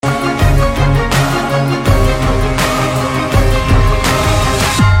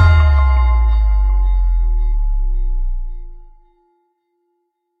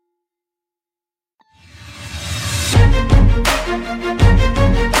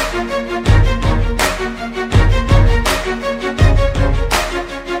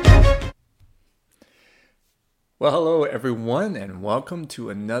Well, hello everyone, and welcome to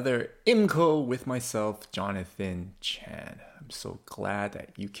another IMCO with myself, Jonathan Chan. I'm so glad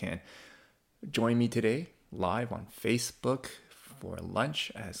that you can join me today live on Facebook for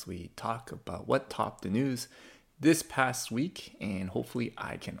lunch as we talk about what topped the news this past week, and hopefully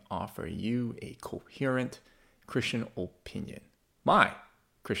I can offer you a coherent Christian opinion. My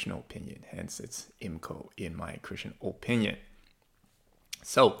Christian opinion, hence it's IMCO, in my Christian opinion.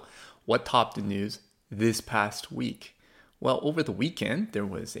 So, what topped the news this past week? Well, over the weekend, there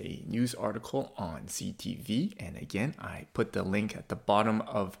was a news article on CTV. And again, I put the link at the bottom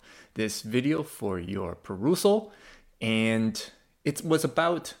of this video for your perusal. And it was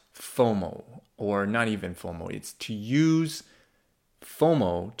about FOMO, or not even FOMO. It's to use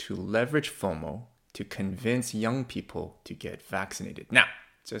FOMO, to leverage FOMO, to convince young people to get vaccinated. Now,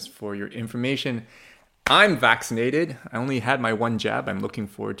 just for your information, I'm vaccinated. I only had my one jab. I'm looking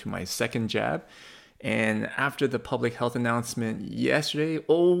forward to my second jab. And after the public health announcement yesterday,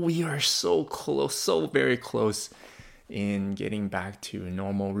 we are so close, so very close in getting back to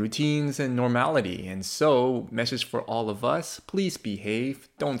normal routines and normality. And so, message for all of us, please behave.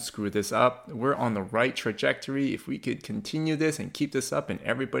 Don't screw this up. We're on the right trajectory. If we could continue this and keep this up and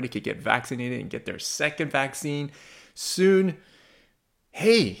everybody could get vaccinated and get their second vaccine soon,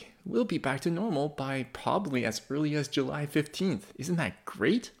 hey, we'll be back to normal by probably as early as July 15th. Isn't that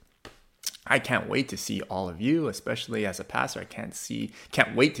great? I can't wait to see all of you, especially as a pastor. I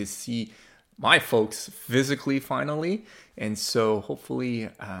can't wait to see my folks physically finally. And so hopefully,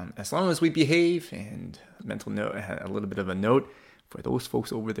 as long as we behave, and mental note, a little bit of a note for those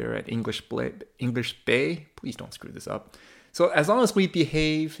folks over there at English Bay, please don't screw this up. So as long as we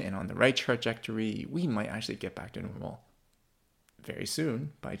behave and on the right trajectory, we might actually get back to normal very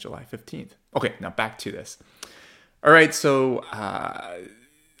soon by July 15th. Okay, now back to this. All right, so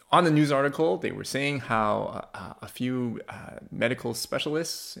on the news article, they were saying how a few medical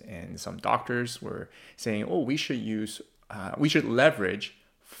specialists and some doctors were saying, we should leverage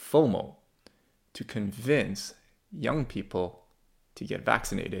FOMO to convince young people to get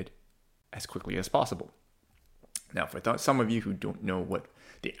vaccinated as quickly as possible. Now, for some of you who don't know what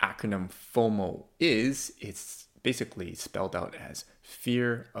the acronym FOMO is, it's basically spelled out as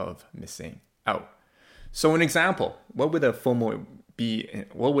fear of missing out. So an example, what would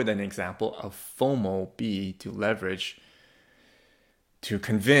an example of FOMO be to leverage to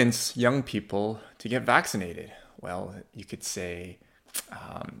convince young people to get vaccinated? Well, you could say,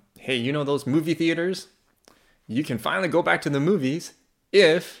 hey, you know those movie theaters? You can finally go back to the movies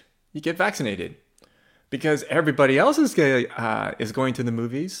if you get vaccinated, because everybody else is going to the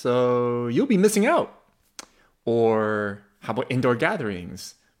movies, so you'll be missing out. Or how about indoor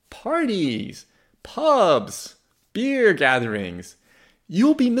gatherings, parties, pubs, beer gatherings?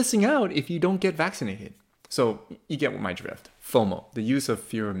 You'll be missing out if you don't get vaccinated. So you get my drift. FOMO, the use of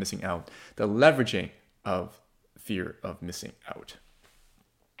fear of missing out, the leveraging of fear of missing out.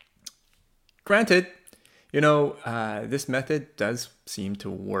 Granted, this method does seem to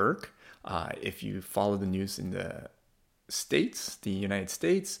work. If you follow the news in the United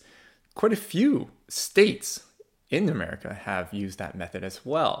States, quite a few states in America have used that method as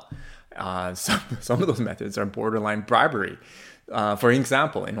well. Some of those methods are borderline bribery. For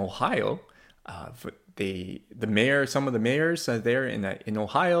example, in Ohio, some of the mayors there in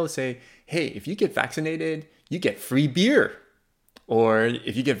Ohio say, hey, if you get vaccinated, you get free beer. Or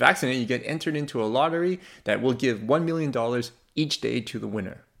if you get vaccinated, you get entered into a lottery that will give $1 million each day to the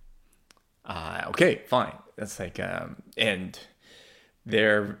winner. Okay, fine. That's and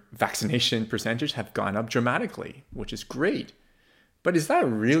their vaccination percentage have gone up dramatically, which is great. But is that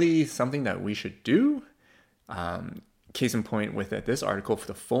really something that we should do? Case in point with this article for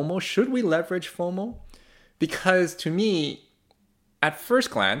the FOMO, should we leverage FOMO? Because to me, at first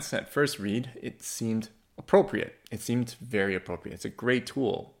glance, at first read, it seemed appropriate. It seemed very appropriate. It's a great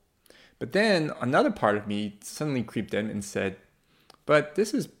tool. But then another part of me suddenly creeped in and said, but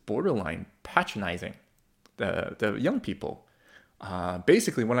this is borderline patronizing the young people.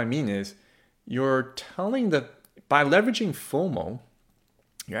 Basically, what I mean is by leveraging FOMO,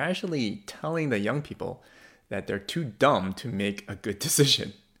 you're actually telling the young people that they're too dumb to make a good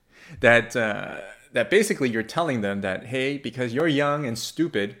decision. That basically you're telling them that, hey, because you're young and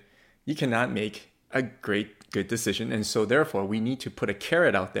stupid, you cannot make a good decision. And so therefore, we need to put a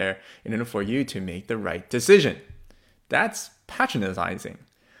carrot out there in order for you to make the right decision. That's patronizing.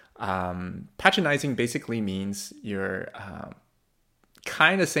 Patronizing basically means you're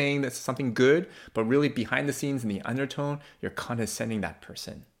kind of saying that's something good, but really behind the scenes in the undertone, you're condescending that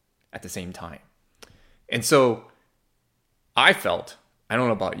person at the same time. And so I felt, I don't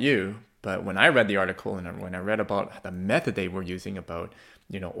know about you, But when I read the article and when I read about the method they were using about,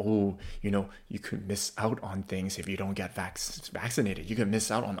 you could miss out on things if you don't get vaccinated. You could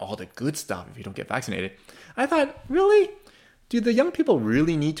miss out on all the good stuff if you don't get vaccinated. I thought, really? Do the young people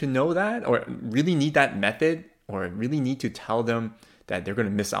really need to know that, or really need that method, or really need to tell them that they're going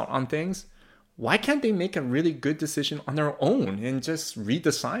to miss out on things? Why can't they make a really good decision on their own and just read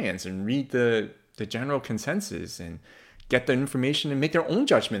the science and read the general consensus and get the information and make their own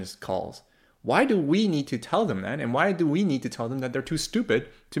judgment calls? Why do we need to tell them that? And why do we need to tell them that they're too stupid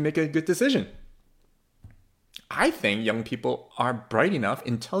to make a good decision? I think young people are bright enough,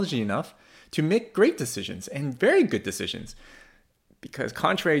 intelligent enough to make great decisions and very good decisions. Because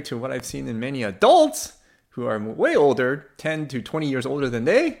contrary to what I've seen in many adults who are way older, 10 to 20 years older than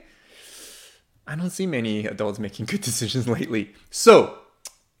they, I don't see many adults making good decisions lately. So,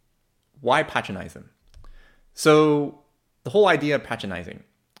 why patronize them? So, the whole idea of patronizing,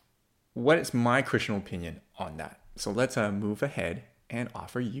 what is my Christian opinion on that? So let's move ahead and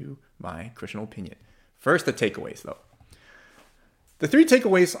offer you my Christian opinion. First, the takeaways though. The 3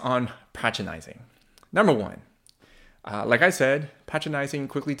 takeaways on patronizing. Number 1, like I said, patronizing,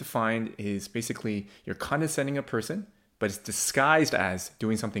 quickly defined, is basically you're condescending a person, but it's disguised as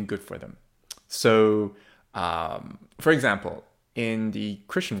doing something good for them. So, for example, in the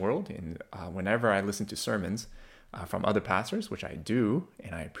Christian world, whenever I listen to sermons, from other pastors, which I do,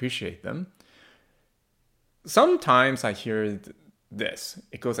 and I appreciate them, sometimes I hear this.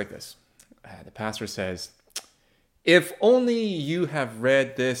 It goes like this. The pastor says, if only you have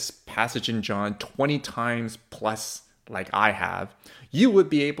read this passage in John 20 times plus like I have, you would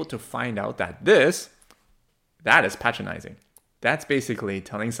be able to find out that that is patronizing. That's basically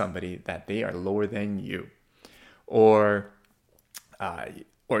telling somebody that they are lower than you. Or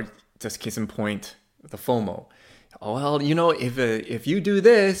just case in point, the FOMO. Oh, well, if you do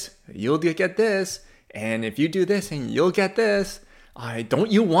this, you'll get this. And if you do this, and you'll get this. Don't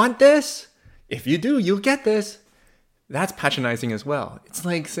you want this? If you do, you'll get this. That's patronizing as well. It's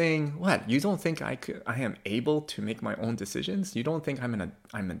like saying, what? You don't think I am able to make my own decisions? You don't think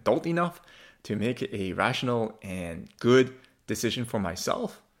I'm adult enough to make a rational and good decision for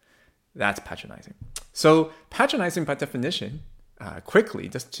myself? That's patronizing. So patronizing by definition, quickly,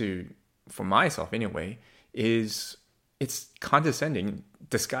 for myself anyway, it's condescending,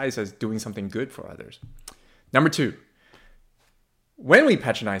 disguised as doing something good for others. Number 2, when we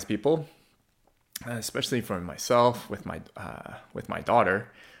patronize people, especially for myself with my daughter,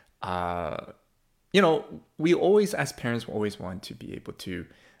 we always, as parents, always want to be able to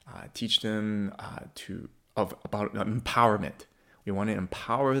teach them about empowerment. We want to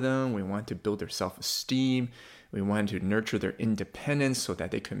empower them. We want to build their self-esteem. We want to nurture their independence so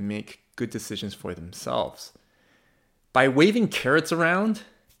that they can make good decisions for themselves. By waving carrots around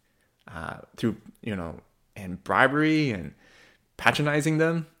through, and bribery and patronizing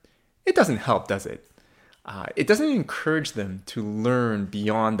them, it doesn't help, does it? It doesn't encourage them to learn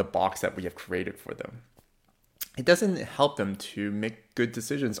beyond the box that we have created for them. It doesn't help them to make good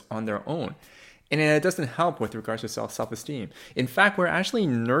decisions on their own. And it doesn't help with regards to self-esteem. In fact, we're actually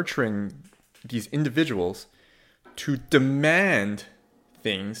nurturing these individuals to demand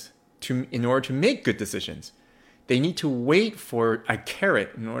things in order to make good decisions. They need to wait for a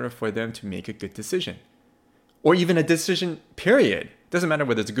carrot in order for them to make a good decision. Or even a decision, period. Doesn't matter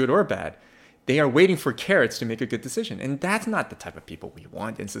whether it's good or bad. They are waiting for carrots to make a good decision. And that's not the type of people we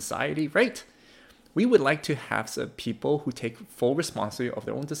want in society, right? We would like to have some people who take full responsibility of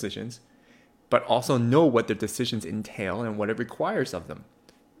their own decisions, but also know what their decisions entail and what it requires of them.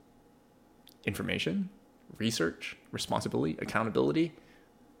 Information, research, responsibility, accountability,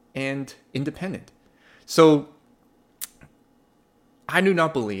 and independent. So I do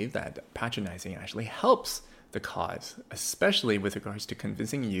not believe that patronizing actually helps the cause, especially with regards to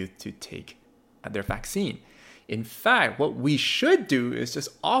convincing youth to take their vaccine. In fact, what we should do is just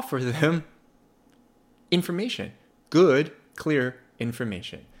offer them information, good, clear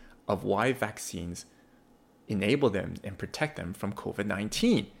information of why vaccines enable them and protect them from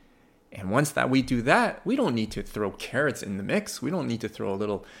COVID-19. And once that we do that, we don't need to throw carrots in the mix. We don't need to throw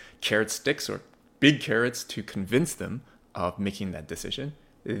little carrot sticks or big carrots to convince them of making that decision.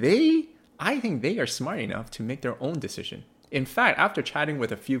 I think they are smart enough to make their own decision. In fact, after chatting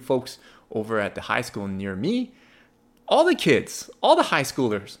with a few folks over at the high school near me, all the kids, all the high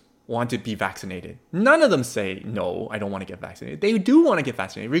schoolers want to be vaccinated. None of them say, no, I don't want to get vaccinated. They do want to get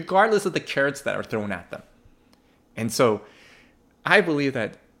vaccinated, regardless of the carrots that are thrown at them. And so I believe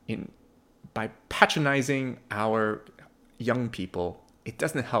that by patronizing our young people it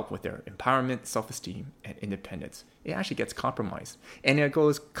doesn't help with their empowerment, self-esteem, and independence. It actually gets compromised. And it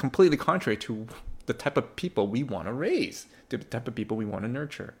goes completely contrary to the type of people we want to raise, the type of people we want to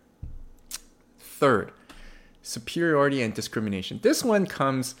nurture. Third, superiority and discrimination. This one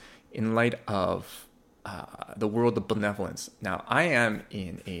comes in light of the world of benevolence. Now, I am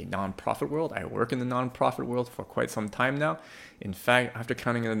in a nonprofit world. I work in the nonprofit world for quite some time now. In fact, after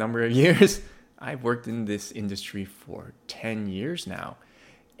counting a number of years, I've worked in this industry for 10 years now.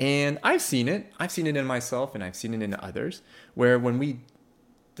 And I've seen it. I've seen it in myself and I've seen it in others, where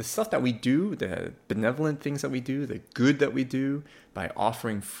the stuff that we do, the benevolent things that we do, the good that we do by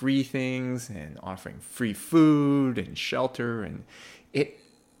offering free things and offering free food and shelter, and it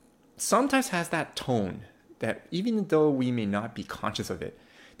sometimes has that tone that even though we may not be conscious of it,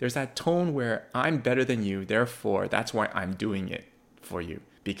 there's that tone where I'm better than you, therefore that's why I'm doing it for you,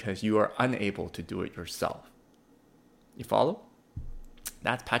 because you are unable to do it yourself. You follow?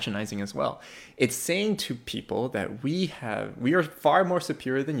 That's patronizing as well. It's saying to people that we are far more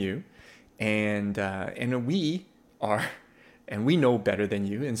superior than you, and we know better than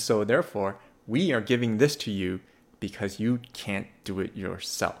you, and so therefore we are giving this to you because you can't do it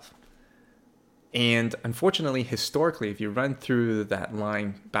yourself. And unfortunately, historically, if you run through that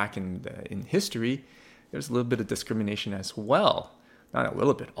line back in history, there's a little bit of discrimination as well. Not a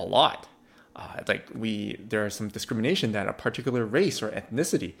little bit, a lot. There is some discrimination that a particular race or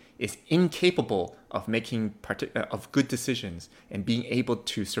ethnicity is incapable of making of good decisions and being able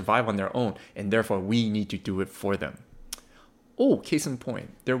to survive on their own, and therefore we need to do it for them. Oh, case in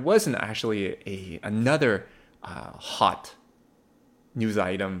point, there wasn't actually another hot news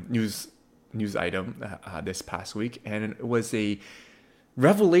item this past week, and it was a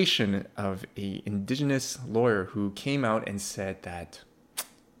revelation of an indigenous lawyer who came out and said that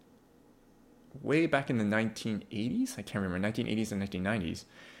way back in the 1980s, I can't remember, 1980s and 1990s,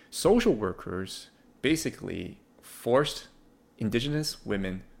 social workers basically forced indigenous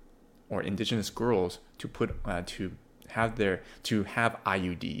women or indigenous girls to have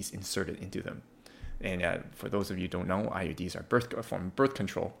IUDs inserted into them. And for those of you who don't know, IUDs are a form of birth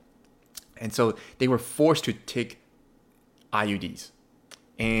control. And so they were forced to take IUDs.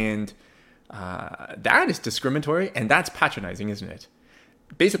 And that is discriminatory, and that's patronizing, isn't it?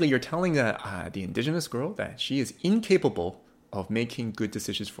 Basically, you're telling the indigenous girl that she is incapable of making good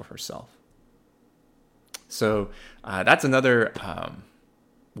decisions for herself. So that's another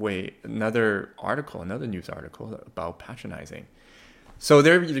another news article about patronizing. So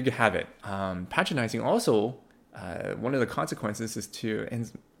there you have it. Patronizing also, one of the consequences is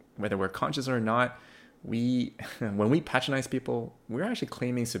and whether we're conscious or not, when we patronize people, we're actually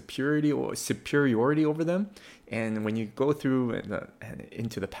claiming superiority over them. And when you go through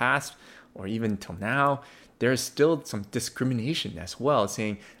into the past or even till now, there's still some discrimination as well,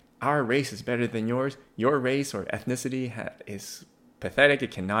 saying our race is better than yours. Your race or ethnicity is pathetic.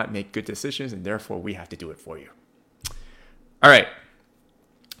 It cannot make good decisions, and therefore we have to do it for you. All right,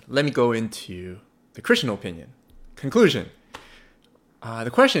 let me go into the Christian opinion. Conclusion.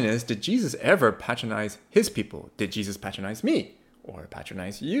 The question is, did Jesus ever patronize his people? Did Jesus patronize me? Or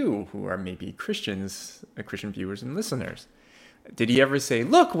patronize you, who are maybe Christian viewers and listeners? Did he ever say,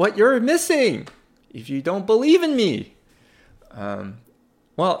 look what you're missing if you don't believe in me?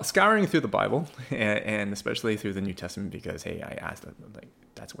 Well, scouring through the Bible, and especially through the New Testament, because, hey, I asked,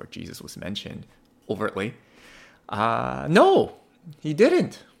 that's where Jesus was mentioned overtly. No, he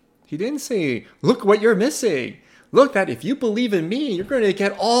didn't. He didn't say, look what you're missing. Look, that if you believe in me, you're going to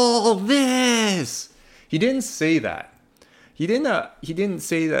get all this. He didn't say that. He didn't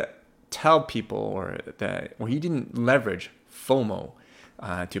say that. Tell people or he didn't leverage FOMO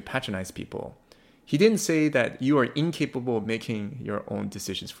to patronize people. He didn't say that you are incapable of making your own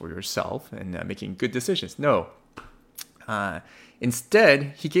decisions for yourself and making good decisions. No.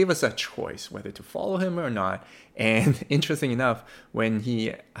 Instead, he gave us a choice whether to follow him or not. And interesting enough, when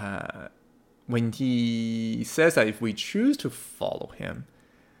he says that if we choose to follow him,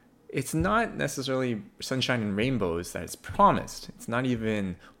 it's not necessarily sunshine and rainbows that is promised. It's not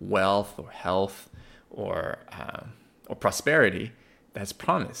even wealth or health or prosperity that's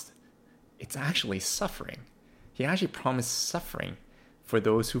promised. It's actually suffering. He actually promised suffering for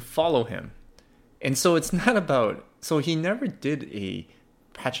those who follow him. And so it's not about, so he never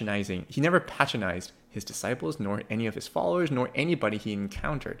patronized his disciples, nor any of his followers, nor anybody he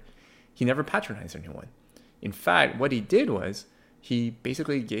encountered. He never patronized anyone. In fact, what he did was he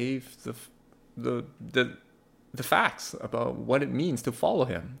basically gave the facts about what it means to follow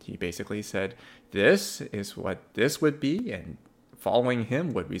him. He basically said, this is what this would be, and following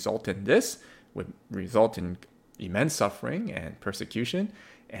him would result in this, would result in immense suffering and persecution.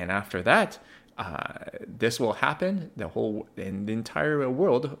 And after that, this will happen. The entire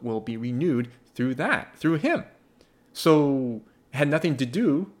world will be renewed through him. So it had nothing to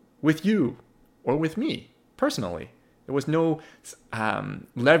do with you or with me personally. There was no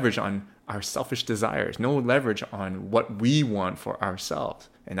leverage on our selfish desires, no leverage on what we want for ourselves.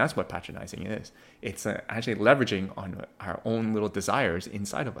 And that's what patronizing is. It's actually leveraging on our own little desires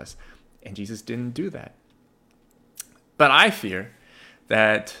inside of us. And Jesus didn't do that. But I fear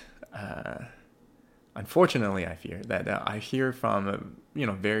that, unfortunately, I hear from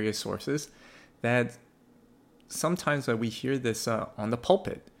various sources that sometimes we hear this on the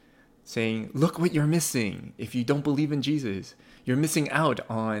pulpit, saying, look what you're missing if you don't believe in Jesus. You're missing out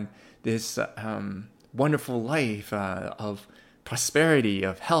on this wonderful life of prosperity,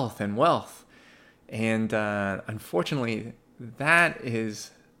 of health and wealth. And unfortunately, that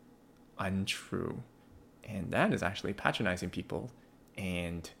is untrue. And that is actually patronizing people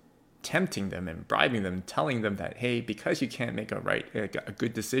and tempting them and bribing them, telling them that, hey, because you can't make a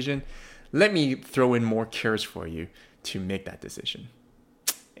good decision, let me throw in more cares for you to make that decision.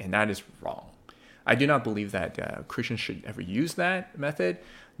 And that is wrong. I do not believe that Christians should ever use that method,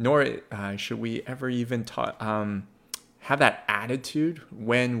 nor should we ever even have that attitude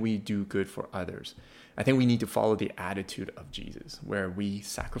when we do good for others. I think we need to follow the attitude of Jesus, where we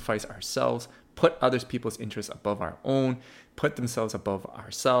sacrifice ourselves, put other people's interests above our own, put themselves above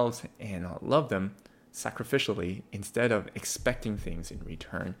ourselves, and love them sacrificially instead of expecting things in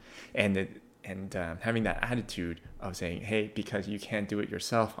return. And having that attitude of saying, hey, because you can't do it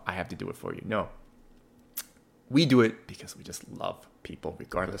yourself, I have to do it for you. No. We do it because we just love people,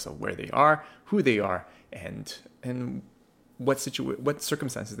 regardless of where they are, who they are, and what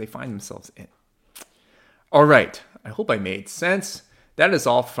circumstances they find themselves in. All right. I hope I made sense. That is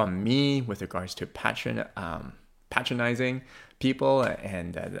all from me with regards to patronizing people,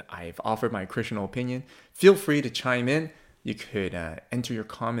 and I've offered my Christian opinion. Feel free to chime in. You could enter your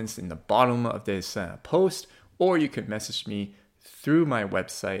comments in the bottom of this post, or you could message me through my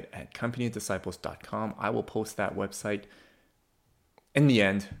website at companydisciples.com. I will post that website in the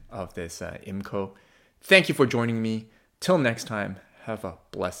end of this IMCO. Thank you for joining me. Till next time, have a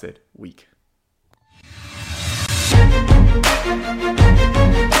blessed week.